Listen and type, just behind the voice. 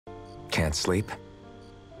Can't sleep?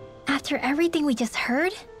 After everything we just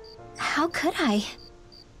heard, how could I?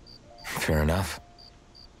 Fair enough.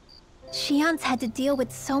 Xian's had to deal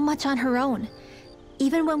with so much on her own.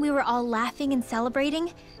 Even when we were all laughing and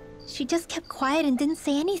celebrating, she just kept quiet and didn't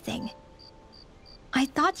say anything. I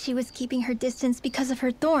thought she was keeping her distance because of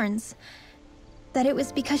her thorns. That it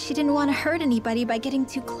was because she didn't want to hurt anybody by getting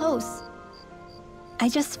too close. I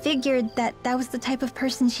just figured that that was the type of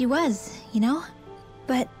person she was, you know?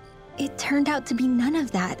 But it turned out to be none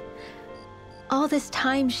of that. All this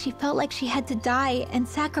time, she felt like she had to die and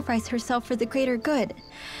sacrifice herself for the greater good.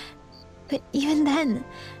 But even then,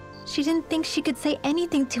 she didn't think she could say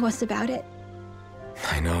anything to us about it.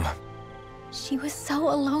 I know. She was so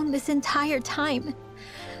alone this entire time.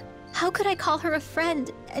 How could I call her a friend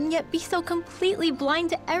and yet be so completely blind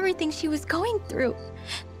to everything she was going through?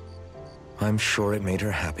 I'm sure it made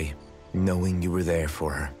her happy, knowing you were there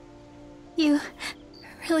for her. You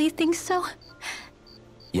really think so?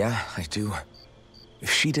 Yeah, I do. If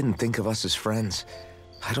she didn't think of us as friends,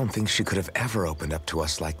 I don't think she could have ever opened up to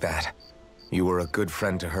us like that. You were a good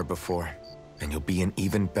friend to her before, and you'll be an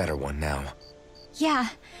even better one now. Yeah,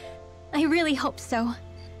 I really hope so.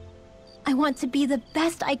 I want to be the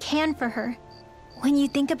best I can for her. When you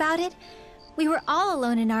think about it, we were all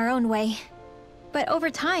alone in our own way. But over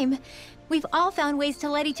time, we've all found ways to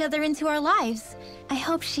let each other into our lives. I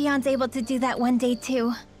hope Xian's able to do that one day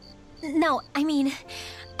too. No, I mean,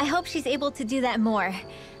 I hope she's able to do that more.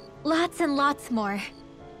 Lots and lots more.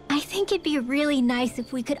 I think it'd be really nice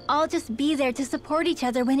if we could all just be there to support each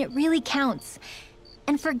other when it really counts.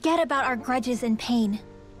 And forget about our grudges and pain.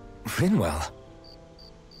 Rinwell.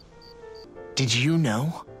 Did you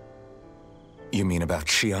know? You mean about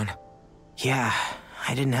Xian? Yeah,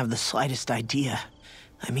 I didn't have the slightest idea.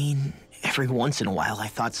 I mean, every once in a while I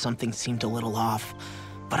thought something seemed a little off,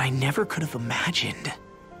 but I never could have imagined.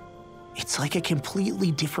 It's like a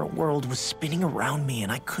completely different world was spinning around me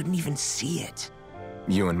and I couldn't even see it.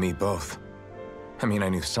 You and me both. I mean, I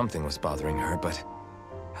knew something was bothering her, but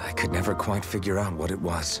I could never quite figure out what it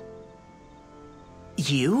was.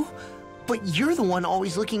 You? But you're the one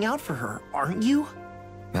always looking out for her, aren't you?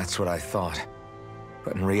 That's what I thought.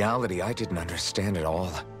 But in reality, I didn't understand it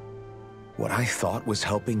all. What I thought was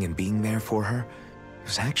helping and being there for her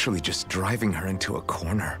was actually just driving her into a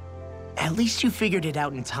corner. At least you figured it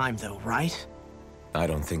out in time, though, right? I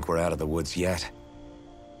don't think we're out of the woods yet.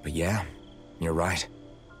 But yeah, you're right.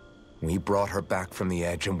 We brought her back from the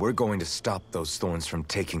edge, and we're going to stop those thorns from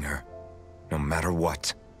taking her, no matter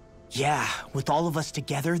what. Yeah, with all of us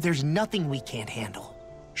together, there's nothing we can't handle.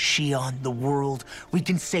 Xian, the world, we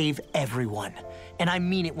can save everyone. And I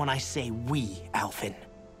mean it when I say we, Alphen.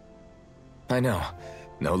 I know.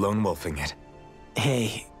 No lone wolfing it.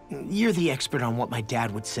 Hey, you're the expert on what my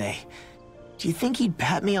dad would say. Do you think he'd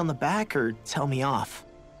pat me on the back or tell me off?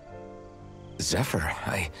 Zephyr,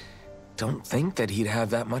 I don't think that he'd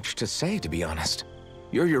have that much to say, to be honest.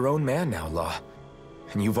 You're your own man now, Law.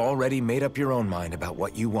 And you've already made up your own mind about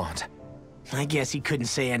what you want. I guess he couldn't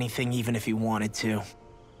say anything even if he wanted to.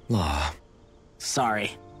 Law.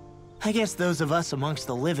 Sorry. I guess those of us amongst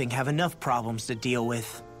the living have enough problems to deal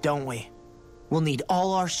with, don't we? We'll need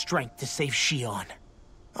all our strength to save Xian.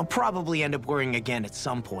 I'll probably end up worrying again at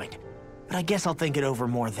some point, but I guess I'll think it over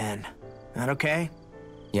more then. That okay?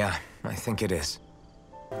 Yeah, I think it is.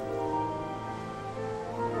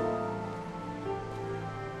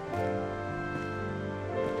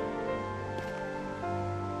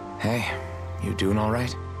 Hey, you doing all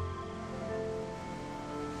right?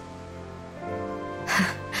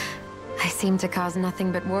 I seem to cause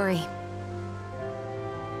nothing but worry.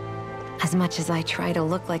 As much as I try to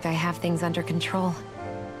look like I have things under control,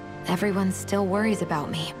 everyone still worries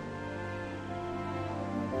about me.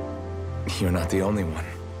 You're not the only one.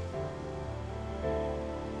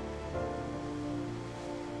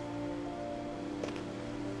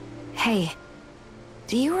 Hey,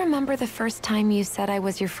 do you remember the first time you said I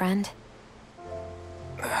was your friend?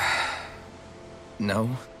 No?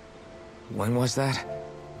 When was that?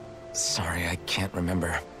 Sorry, I can't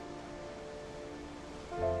remember.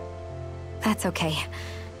 That's okay.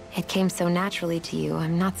 It came so naturally to you,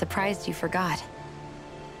 I'm not surprised you forgot.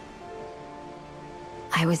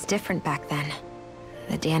 I was different back then.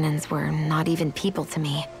 The Danans were not even people to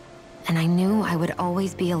me, and I knew I would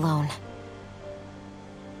always be alone.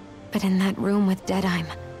 But in that room with Deadheim,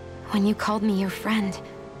 when you called me your friend,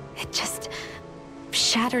 it just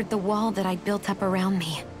shattered the wall that I'd built up around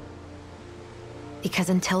me. Because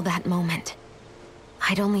until that moment,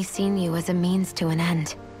 I'd only seen you as a means to an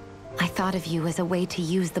end. I thought of you as a way to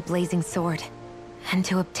use the blazing sword, and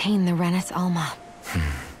to obtain the Renis Alma.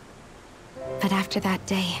 But after that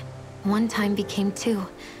day, one time became two.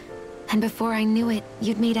 And before I knew it,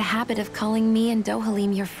 you'd made a habit of calling me and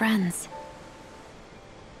Dohalim your friends.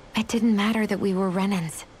 It didn't matter that we were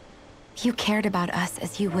Renans. You cared about us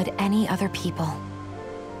as you would any other people.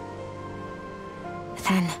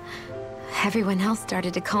 Then, everyone else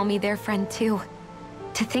started to call me their friend too.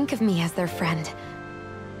 To think of me as their friend.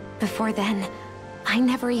 Before then, I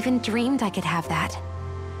never even dreamed I could have that.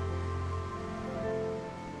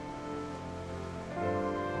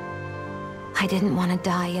 I didn't want to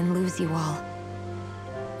die and lose you all.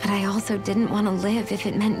 But I also didn't want to live if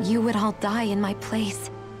it meant you would all die in my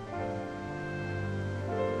place.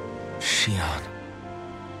 Shion.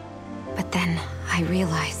 But then I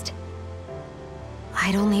realized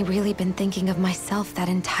I'd only really been thinking of myself that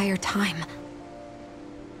entire time.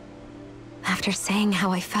 After saying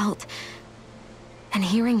how I felt, and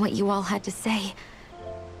hearing what you all had to say,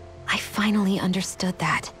 I finally understood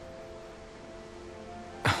that.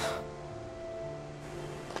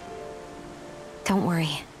 Don't worry,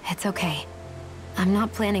 it's okay. I'm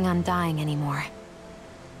not planning on dying anymore.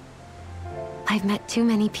 I've met too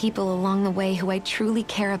many people along the way who I truly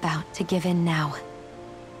care about to give in now.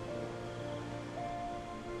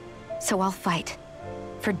 So I'll fight.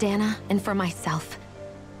 For Dana and for myself.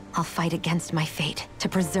 I'll fight against my fate to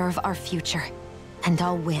preserve our future. And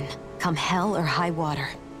I'll win, come hell or high water.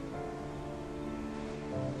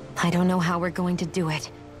 I don't know how we're going to do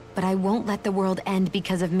it, but I won't let the world end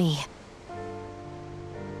because of me.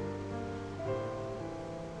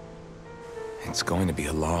 It's going to be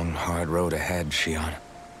a long, hard road ahead, Shion.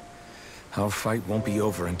 Our fight won't be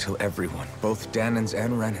over until everyone, both Danans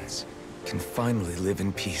and Renans, can finally live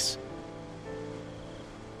in peace.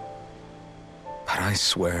 But I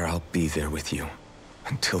swear I'll be there with you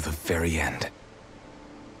until the very end.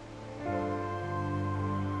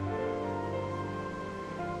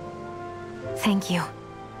 Thank you.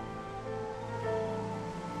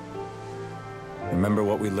 Remember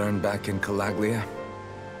what we learned back in Calaglia?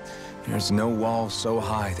 There's no wall so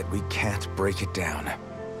high that we can't break it down.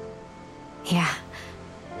 Yeah,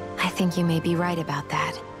 I think you may be right about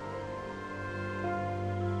that.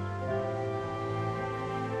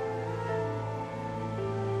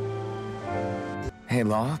 Hey,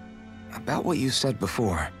 Law, about what you said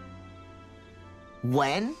before.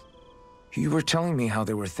 When? You were telling me how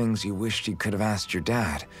there were things you wished you could have asked your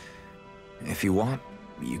dad. If you want,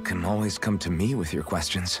 you can always come to me with your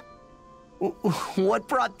questions. What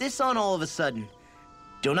brought this on all of a sudden?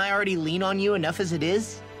 Don't I already lean on you enough as it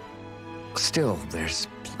is? Still, there's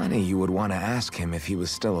plenty you would want to ask him if he was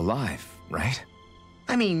still alive, right?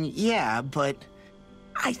 I mean, yeah, but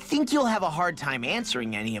I think you'll have a hard time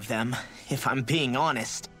answering any of them, if I'm being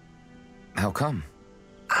honest. How come?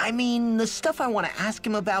 I mean, the stuff I want to ask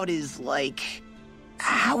him about is, like,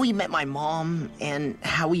 how he met my mom and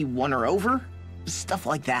how he won her over. Stuff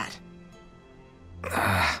like that.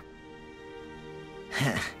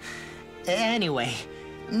 Anyway,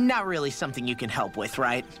 not really something you can help with,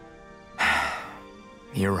 right?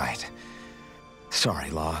 You're right. Sorry,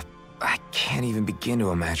 Law. I can't even begin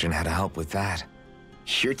to imagine how to help with that.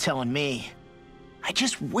 You're telling me. I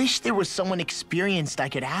just wish there was someone experienced I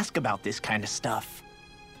could ask about this kind of stuff.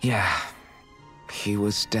 Yeah, he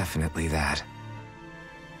was definitely that.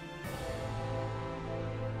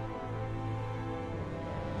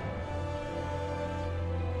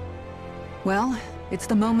 Well, it's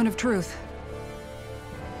the moment of truth.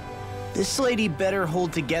 This lady better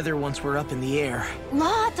hold together once we're up in the air.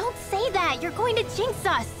 Law, don't say that! You're going to jinx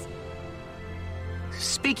us!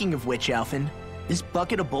 Speaking of which, Alphen, this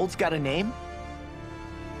bucket of bolts got a name?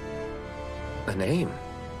 A name?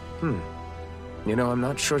 You know, I'm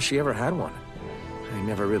not sure she ever had one. I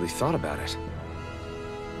never really thought about it.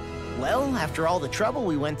 Well, after all the trouble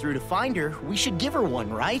we went through to find her, we should give her one,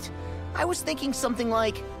 right? I was thinking something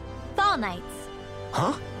like... Fall Knights.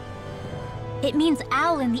 Huh? It means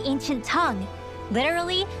owl in the ancient tongue.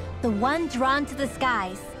 Literally, the one drawn to the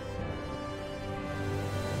skies.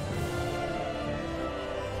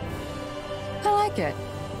 I like it.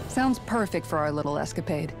 Sounds perfect for our little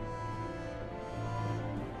escapade.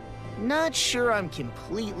 Not sure I'm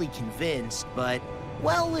completely convinced, but,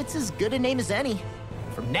 well, it's as good a name as any.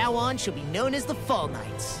 From now on, she'll be known as the Fall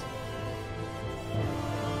Knights.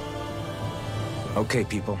 Okay,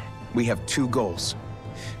 people. We have two goals.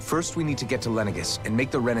 First, we need to get to Lenegis and make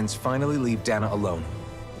the Renans finally leave Dana alone.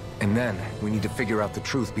 And then, we need to figure out the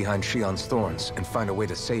truth behind Shion's thorns and find a way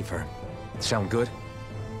to save her. Sound good?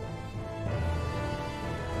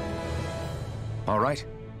 All right,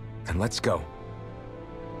 then let's go.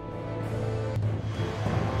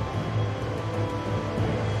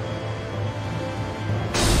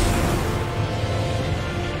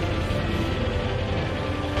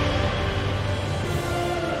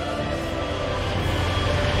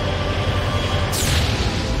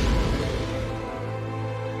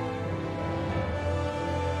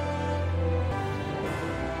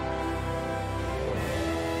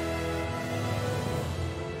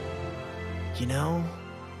 You know,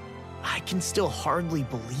 I can still hardly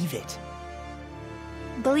believe it.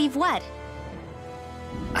 Believe what?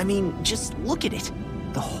 I mean, just look at it.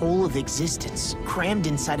 The whole of existence, crammed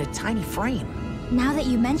inside a tiny frame. Now that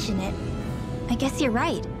you mention it, I guess you're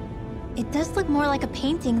right. It does look more like a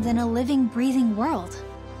painting than a living, breathing world.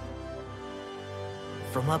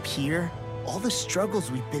 From up here, all the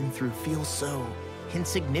struggles we've been through feel so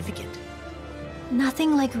insignificant.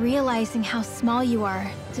 Nothing like realizing how small you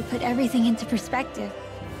are to put everything into perspective.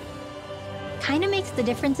 Kinda makes the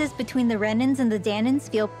differences between the Renans and the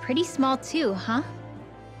Danans feel pretty small too, huh?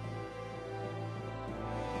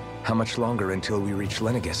 How much longer until we reach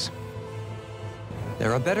Lenegis?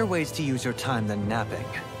 There are better ways to use your time than napping.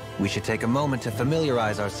 We should take a moment to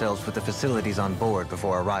familiarize ourselves with the facilities on board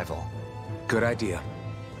before arrival. Good idea.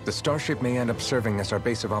 The starship may end up serving as our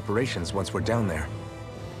base of operations once we're down there.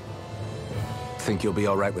 Think you'll be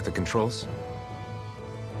all right with the controls?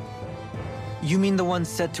 You mean the one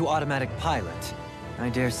set to automatic pilot? I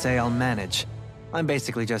dare say I'll manage. I'm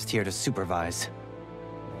basically just here to supervise.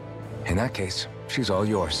 In that case, she's all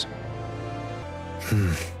yours.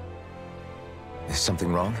 Is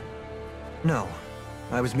something wrong? No.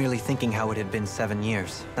 I was merely thinking how it had been 7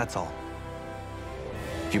 years, that's all.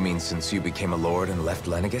 You mean since you became a lord and left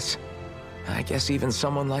Lenegis? I guess even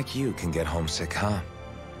someone like you can get homesick, huh?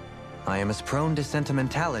 I am as prone to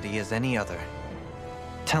sentimentality as any other.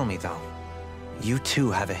 Tell me though, you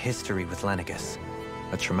too have a history with Lenegis.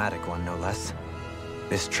 A traumatic one, no less.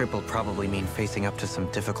 This trip will probably mean facing up to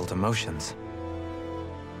some difficult emotions.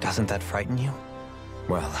 Doesn't that frighten you?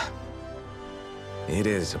 Well, it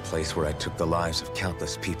is a place where I took the lives of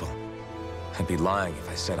countless people. I'd be lying if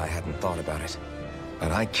I said I hadn't thought about it.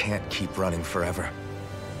 But I can't keep running forever.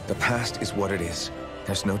 The past is what it is.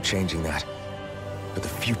 There's no changing that. But the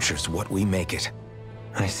future's what we make it.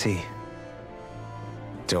 I see.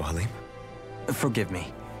 Dohalim? Forgive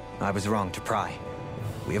me. I was wrong to pry.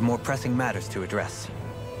 We have more pressing matters to address.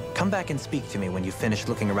 Come back and speak to me when you finish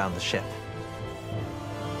looking around the ship.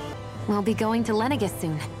 We'll be going to Lenegis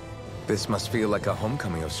soon. This must feel like a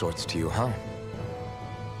homecoming of sorts to you, huh?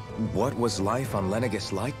 What was life on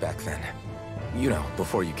Lenegis like back then? You know,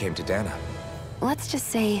 before you came to Dana. Let's just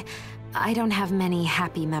say, I don't have many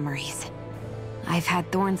happy memories. I've had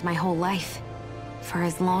thorns my whole life, for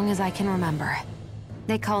as long as I can remember.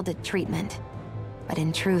 They called it treatment, but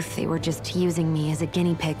in truth, they were just using me as a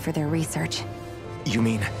guinea pig for their research. You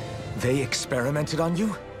mean, they experimented on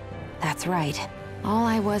you? That's right. All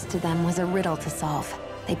I was to them was a riddle to solve.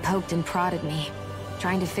 They poked and prodded me,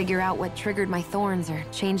 trying to figure out what triggered my thorns or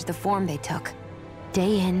changed the form they took.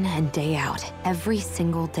 Day in and day out, every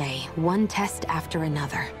single day, one test after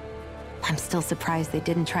another. I'm still surprised they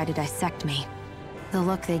didn't try to dissect me. The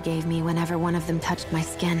look they gave me whenever one of them touched my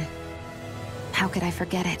skin. How could I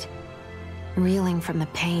forget it? Reeling from the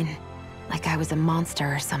pain, like I was a monster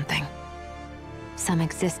or something. Some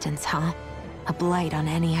existence, huh? A blight on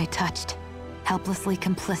any I touched, helplessly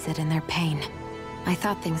complicit in their pain. I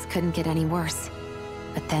thought things couldn't get any worse,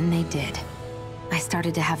 but then they did. I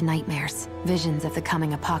started to have nightmares, visions of the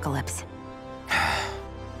coming apocalypse.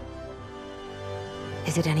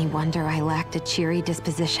 Is it any wonder I lacked a cheery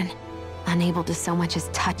disposition? Unable to so much as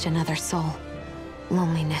touch another soul.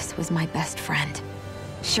 Loneliness was my best friend.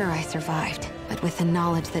 Sure, I survived, but with the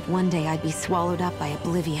knowledge that one day I'd be swallowed up by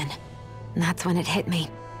oblivion. And that's when it hit me.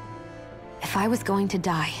 If I was going to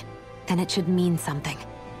die, then it should mean something.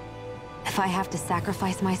 If I have to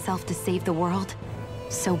sacrifice myself to save the world,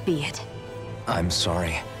 so be it. I'm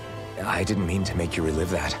sorry. I didn't mean to make you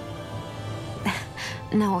relive that.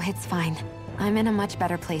 No, it's fine. I'm in a much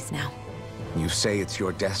better place now. You say it's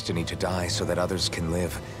your destiny to die so that others can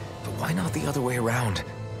live. But why not the other way around?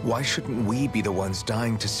 Why shouldn't we be the ones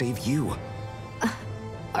dying to save you?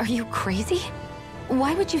 Are you crazy?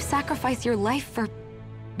 Why would you sacrifice your life for...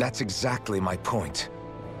 That's exactly my point.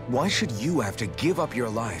 Why should you have to give up your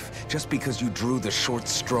life just because you drew the short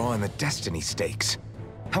straw in the destiny stakes?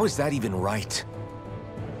 How is that even right?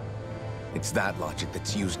 It's that logic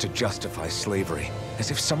that's used to justify slavery, as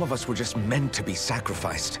if some of us were just meant to be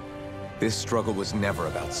sacrificed. This struggle was never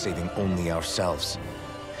about saving only ourselves.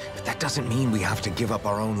 But that doesn't mean we have to give up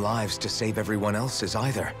our own lives to save everyone else's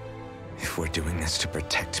either. If we're doing this to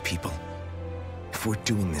protect people, if we're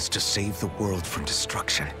doing this to save the world from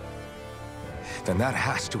destruction, then that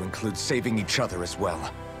has to include saving each other as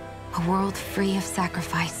well. A world free of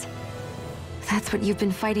sacrifice. That's what you've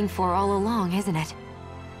been fighting for all along, isn't it?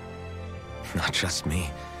 Not just me.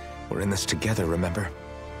 We're in this together, remember?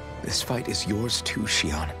 This fight is yours too,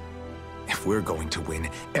 Xion. If we're going to win,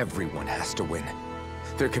 everyone has to win.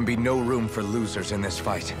 There can be no room for losers in this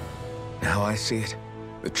fight. Now I see it.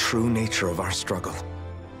 The true nature of our struggle.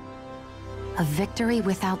 A victory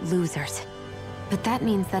without losers. But that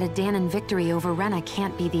means that a Dahnan victory over Rena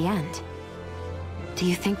can't be the end. Do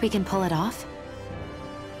you think we can pull it off?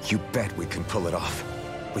 You bet we can pull it off.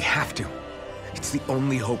 We have to. It's the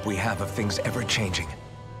only hope we have of things ever changing.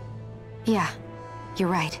 Yeah, you're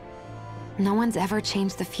right. No one's ever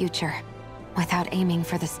changed the future without aiming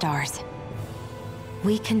for the stars.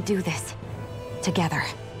 We can do this. Together.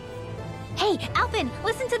 Hey, Alvin,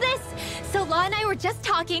 listen to this! So Law and I were just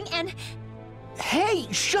talking and... Hey,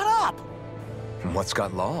 shut up! What's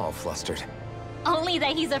got Law all flustered? Only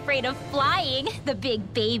that he's afraid of flying, the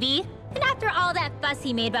big baby. And after all that fuss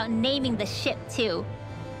he made about naming the ship, too.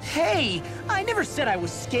 Hey, I never said I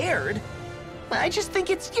was scared. I just think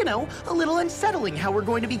it's, you know, a little unsettling how we're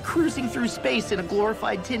going to be cruising through space in a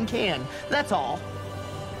glorified tin can. That's all.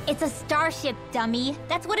 It's a starship, dummy.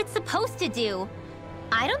 That's what it's supposed to do.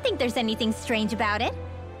 I don't think there's anything strange about it.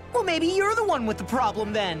 Well, maybe you're the one with the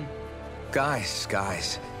problem then.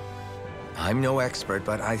 Guys. I'm no expert,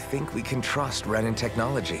 but I think we can trust Renan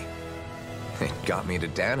technology. It got me to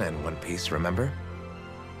Dana in one piece, remember?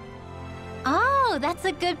 Oh, that's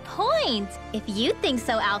a good point. If you think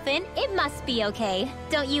so, Alvin, it must be okay.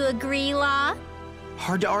 Don't you agree, Law?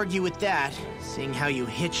 Hard to argue with that, seeing how you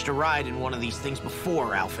hitched a ride in one of these things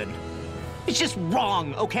before, Alvin. It's just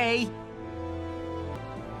wrong, okay?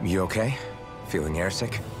 You okay? Feeling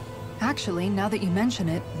airsick? Actually, now that you mention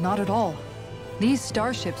it, not at all. These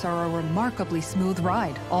starships are a remarkably smooth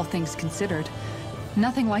ride, all things considered.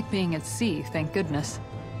 Nothing like being at sea, thank goodness.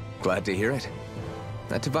 Glad to hear it.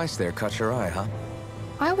 That device there caught your eye, huh?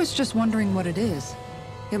 I was just wondering what it is.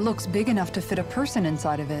 It looks big enough to fit a person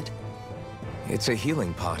inside of it. It's a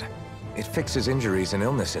healing pod. It fixes injuries and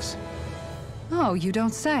illnesses. Oh, you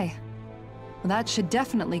don't say. Well, that should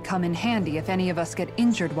definitely come in handy if any of us get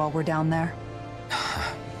injured while we're down there.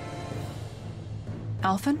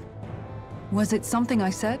 Alphen? Was it something I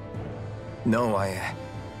said? No, I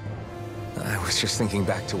was just thinking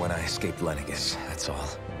back to when I escaped Lennigus, that's all.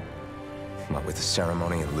 What with the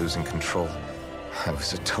ceremony and losing control, I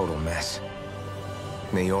was a total mess.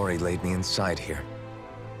 Naori laid me inside here.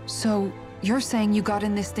 So, you're saying you got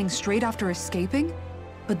in this thing straight after escaping?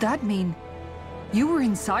 But that mean you were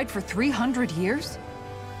inside for 300 years?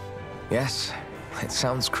 Yes, it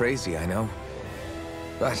sounds crazy, I know.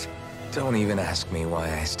 But don't even ask me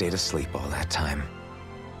why I stayed asleep all that time.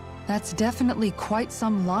 That's definitely quite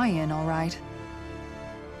some lie-in, all right.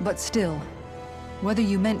 But still, whether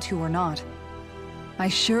you meant to or not, I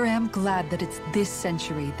sure am glad that it's this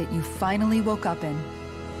century that you finally woke up in.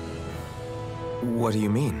 What do you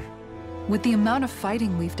mean? With the amount of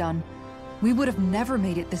fighting we've done, we would have never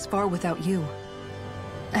made it this far without you.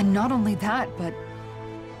 And not only that, but...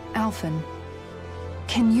 Alphen,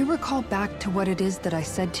 can you recall back to what it is that I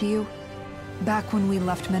said to you? Back when we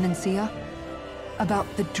left Menancia? About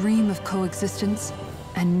the dream of coexistence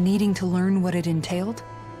and needing to learn what it entailed?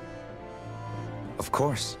 Of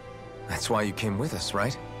course. That's why you came with us,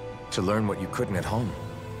 right? To learn what you couldn't at home.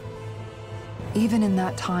 Even in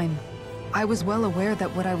that time, I was well aware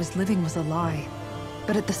that what I was living was a lie.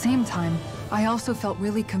 But at the same time, I also felt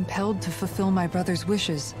really compelled to fulfill my brother's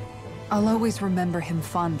wishes. I'll always remember him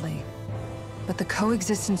fondly. But the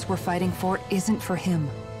coexistence we're fighting for isn't for him.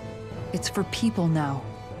 It's for people now,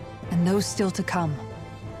 and those still to come.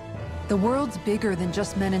 The world's bigger than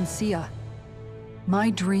just Menancia. My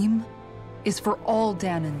dream is for all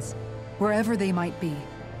Dahnans, wherever they might be,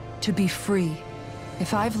 to be free.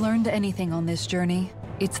 If I've learned anything on this journey,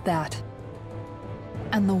 it's that.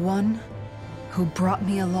 And the one who brought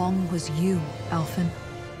me along was you, Alphen.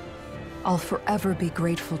 I'll forever be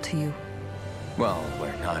grateful to you. Well,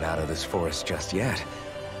 we're not out of this forest just yet.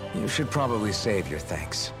 You should probably save your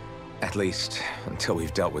thanks. At least, until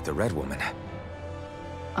we've dealt with the Red Woman.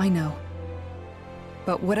 I know.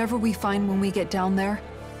 But whatever we find when we get down there,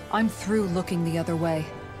 I'm through looking the other way.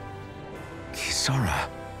 Kisara.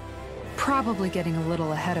 Probably getting a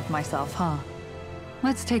little ahead of myself, huh?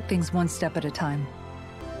 Let's take things one step at a time.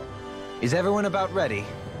 Is everyone about ready?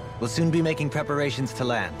 We'll soon be making preparations to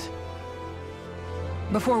land.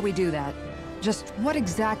 Before we do that, just what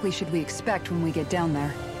exactly should we expect when we get down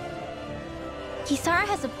there? Kisara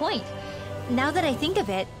has a point. Now that I think of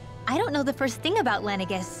it, I don't know the first thing about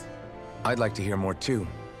Lennigus. I'd like to hear more too.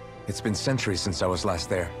 It's been centuries since I was last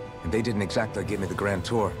there, and they didn't exactly give me the grand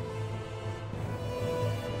tour.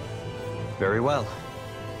 Very well.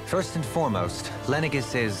 First and foremost,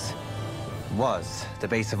 Lennigus was the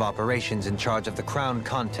base of operations in charge of the crown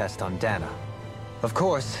contest on Dana. Of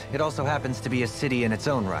course, it also happens to be a city in its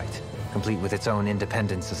own right, complete with its own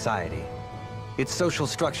independent society. Its social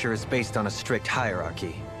structure is based on a strict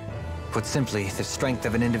hierarchy. Put simply, the strength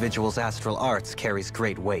of an individual's astral arts carries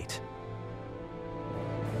great weight.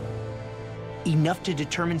 Enough to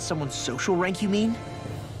determine someone's social rank, you mean?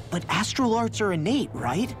 But astral arts are innate,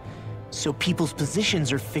 right? So people's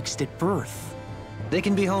positions are fixed at birth. They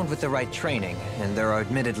can be honed with the right training, and there are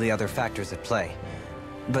admittedly other factors at play.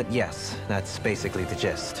 But yes, that's basically the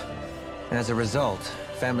gist. As a result,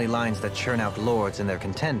 family lines that churn out lords and their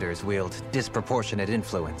contenders wield disproportionate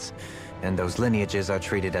influence, and those lineages are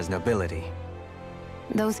treated as nobility.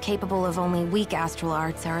 Those capable of only weak astral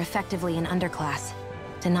arts are effectively an underclass,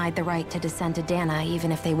 denied the right to descend to Dana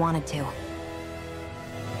even if they wanted to.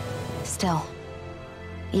 Still,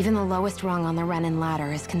 even the lowest rung on the Renin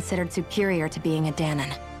ladder is considered superior to being a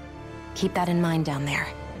Danon. Keep that in mind down there.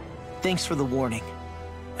 Thanks for the warning.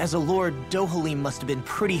 As a lord, Dohalim must have been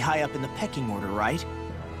pretty high up in the pecking order, right?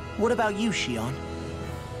 What about you, Shion?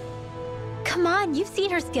 Come on, you've seen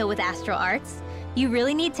her skill with astral arts. You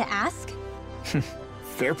really need to ask?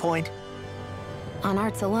 Fair point. On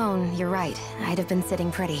arts alone, you're right. I'd have been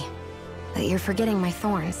sitting pretty. But you're forgetting my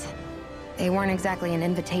thorns. They weren't exactly an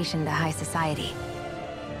invitation to high society.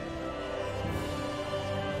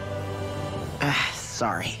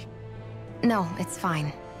 Sorry. No, it's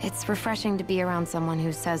fine. It's refreshing to be around someone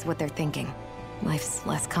who says what they're thinking. Life's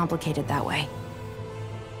less complicated that way.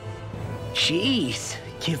 Jeez,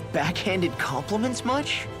 give backhanded compliments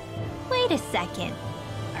much? Wait a second.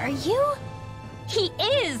 Are you? He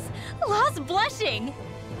is! Lost blushing!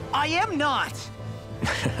 I am not!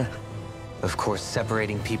 Of course,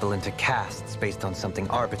 separating people into castes based on something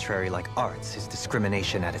arbitrary like arts is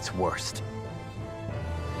discrimination at its worst.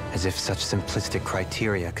 As if such simplistic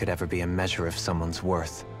criteria could ever be a measure of someone's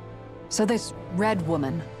worth. So this red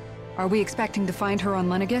woman, are we expecting to find her on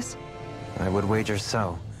Lenegis? I would wager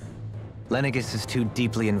so. Lenegis is too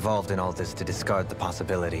deeply involved in all this to discard the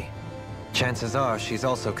possibility. Chances are she's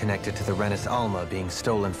also connected to the Renis Alma being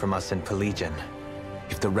stolen from us in Pelegion.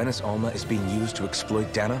 If the Renis Alma is being used to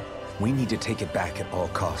exploit Dana, we need to take it back at all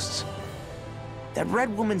costs. That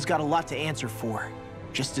red woman's got a lot to answer for.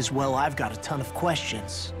 Just as well I've got a ton of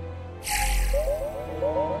questions.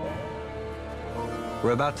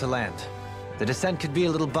 We're about to land. The descent could be a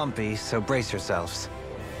little bumpy, so brace yourselves.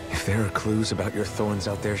 If there are clues about your thorns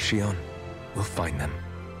out there, Shion, we'll find them.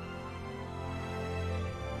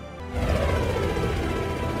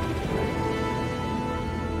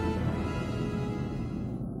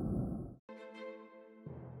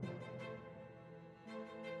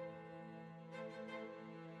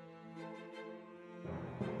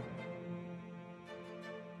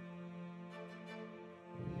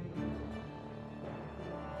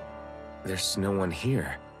 There's no one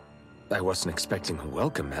here. I wasn't expecting a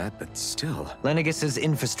welcome mat, but still. Lenegis's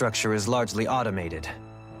infrastructure is largely automated.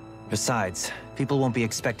 Besides, people won't be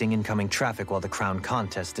expecting incoming traffic while the crown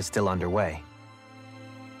contest is still underway.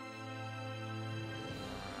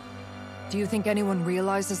 Do you think anyone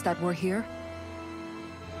realizes that we're here?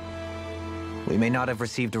 We may not have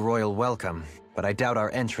received a royal welcome, but I doubt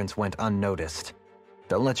our entrance went unnoticed.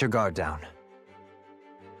 Don't let your guard down.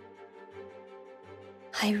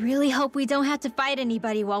 I really hope we don't have to fight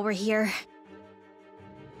anybody while we're here.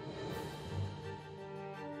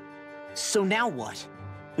 So now what?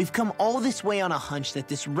 We've come all this way on a hunch that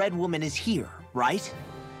this red woman is here, right?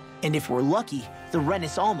 And if we're lucky, the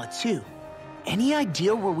Renis Alma too. Any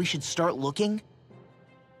idea where we should start looking?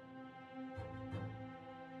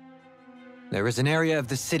 There is an area of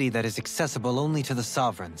the city that is accessible only to the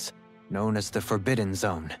sovereigns, known as the Forbidden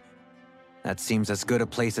Zone. That seems as good a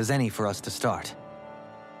place as any for us to start.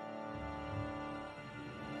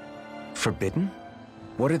 Forbidden?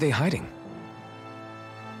 What are they hiding?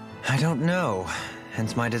 I don't know,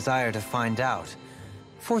 hence my desire to find out.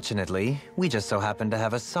 Fortunately, we just so happen to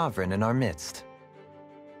have a sovereign in our midst.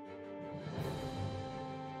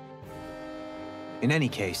 In any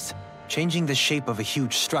case, changing the shape of a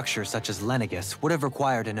huge structure such as Lenegis would have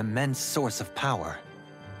required an immense source of power.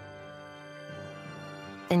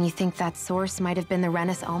 Then you think that source might have been the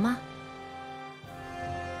Renis Alma?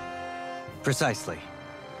 Precisely.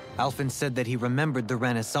 Alphen said that he remembered the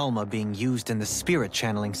Renis Alma being used in the spirit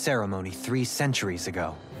channeling ceremony 3 centuries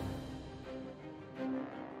ago.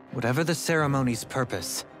 Whatever the ceremony's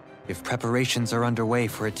purpose, if preparations are underway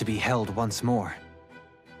for it to be held once more,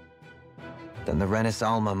 then the Renis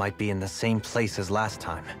Alma might be in the same place as last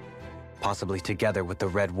time, possibly together with the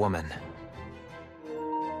Red Woman.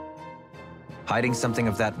 Hiding something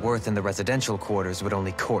of that worth in the residential quarters would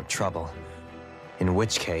only court trouble. In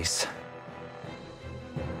which case...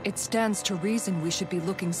 It stands to reason we should be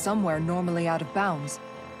looking somewhere normally out of bounds.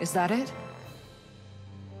 Is that it?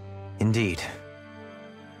 Indeed.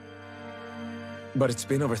 But it's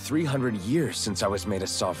been over 300 years since I was made a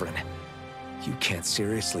sovereign. You can't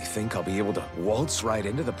seriously think I'll be able to waltz right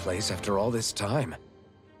into the place after all this time.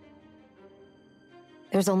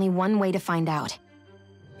 There's only one way to find out.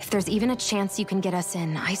 If there's even a chance you can get us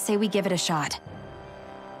in, I say we give it a shot.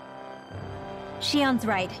 Shion's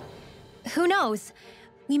right. Who knows?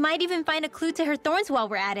 We might even find a clue to her thorns while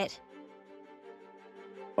we're at it.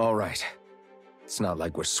 All right. It's not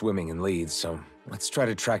like we're swimming in leads, so let's try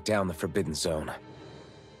to track down the Forbidden Zone.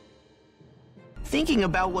 Thinking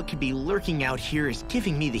about what could be lurking out here is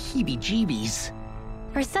giving me the heebie-jeebies.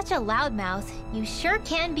 For such a loudmouth, you sure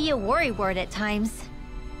can be a worrywart at times.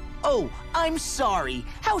 Oh, I'm sorry.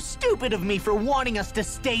 How stupid of me for wanting us to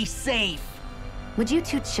stay safe. Would you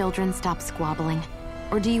two children stop squabbling?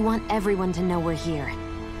 Or do you want everyone to know we're here?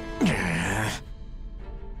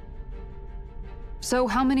 So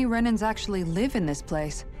how many Renans actually live in this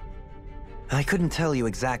place? I couldn't tell you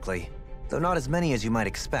exactly, though not as many as you might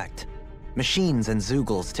expect. Machines and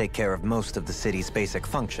Zeugles take care of most of the city's basic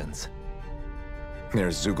functions.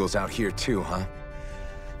 There's Zeugles out here too, huh?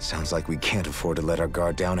 Sounds like we can't afford to let our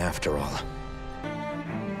guard down after all.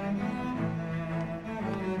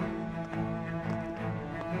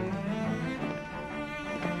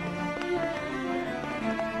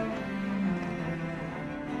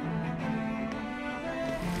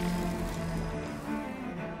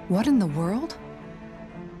 What in the world?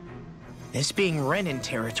 This being Renan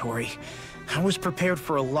territory, I was prepared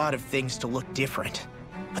for a lot of things to look different.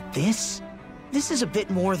 But this is a bit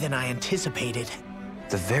more than I anticipated.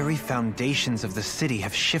 The very foundations of the city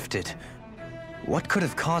have shifted. What could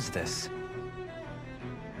have caused this?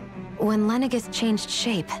 When Lenegis changed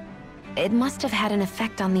shape, it must have had an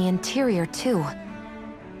effect on the interior too.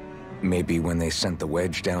 Maybe when they sent the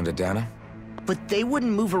wedge down to Dana? But they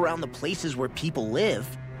wouldn't move around the places where people live.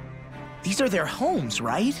 These are their homes,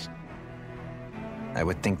 right? I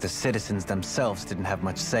would think the citizens themselves didn't have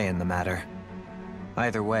much say in the matter.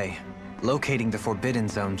 Either way, locating the Forbidden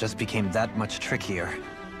Zone just became that much trickier.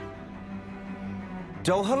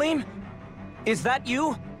 Dohalim? Is that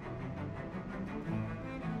you?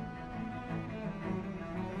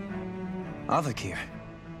 Avakir,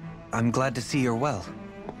 I'm glad to see you're well.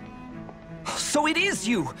 So it is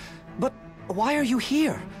you! But why are you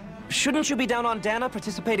here? Shouldn't you be down on Dana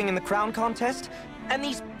participating in the crown contest? And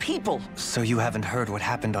these people! So you haven't heard what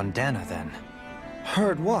happened on Dana, then?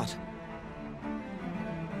 Heard what?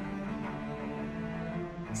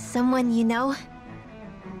 Someone you know?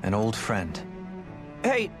 An old friend.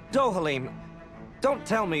 Hey, Dohalim, don't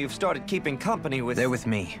tell me you've started keeping company with... They're with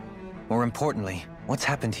me. More importantly, what's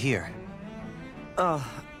happened here?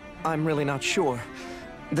 I'm really not sure.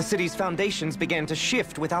 The city's foundations began to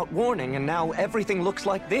shift without warning, and now everything looks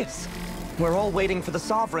like this. We're all waiting for the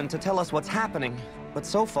Sovereign to tell us what's happening, but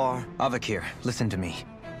so far... Avakir, listen to me.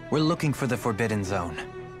 We're looking for the Forbidden Zone.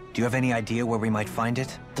 Do you have any idea where we might find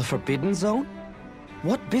it? The Forbidden Zone?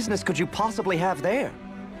 What business could you possibly have there?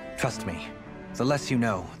 Trust me. The less you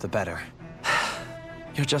know, the better.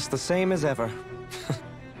 You're just the same as ever.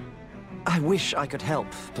 I wish I could help,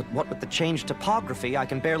 but what with the changed topography, I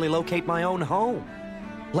can barely locate my own home.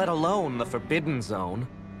 Let alone the Forbidden Zone.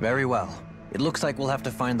 Very well. It looks like we'll have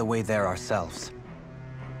to find the way there ourselves.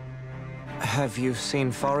 Have you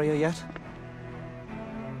seen Faria yet?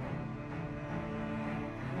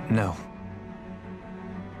 No.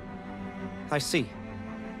 I see.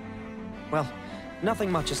 Well, nothing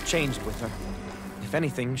much has changed with her. If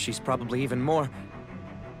anything, she's probably even more...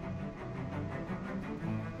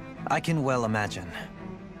 I can well imagine.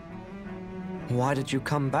 Why did you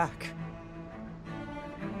come back?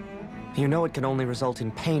 You know it can only result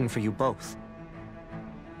in pain for you both.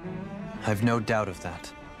 I've no doubt of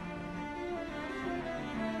that.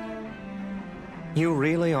 You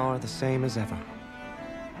really are the same as ever.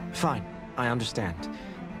 Fine, I understand.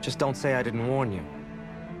 Just don't say I didn't warn you.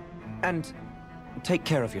 And take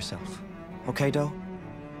care of yourself. Okay, Do?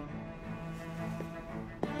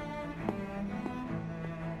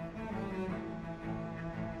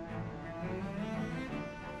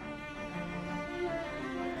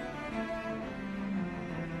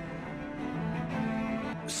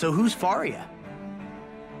 So who's Faria?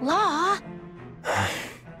 Law?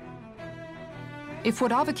 If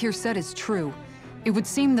what Avakir said is true, it would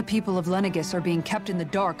seem the people of Lenegis are being kept in the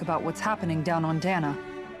dark about what's happening down on Dana.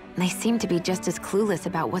 They seem to be just as clueless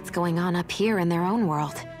about what's going on up here in their own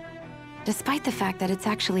world. Despite the fact that it's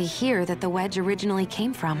actually here that the wedge originally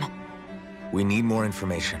came from. We need more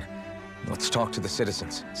information. Let's talk to the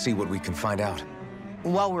citizens, see what we can find out.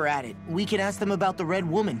 While we're at it, we can ask them about the Red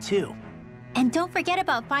Woman, too. And don't forget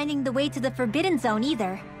about finding the way to the Forbidden Zone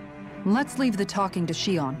either. Let's leave the talking to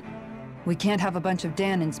Shion. We can't have a bunch of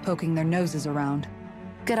Danins poking their noses around.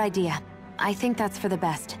 Good idea. I think that's for the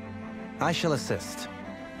best. I shall assist.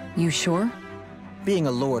 You sure? Being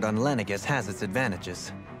a lord on Lenegis has its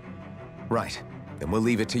advantages. Right. Then we'll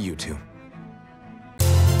leave it to you two.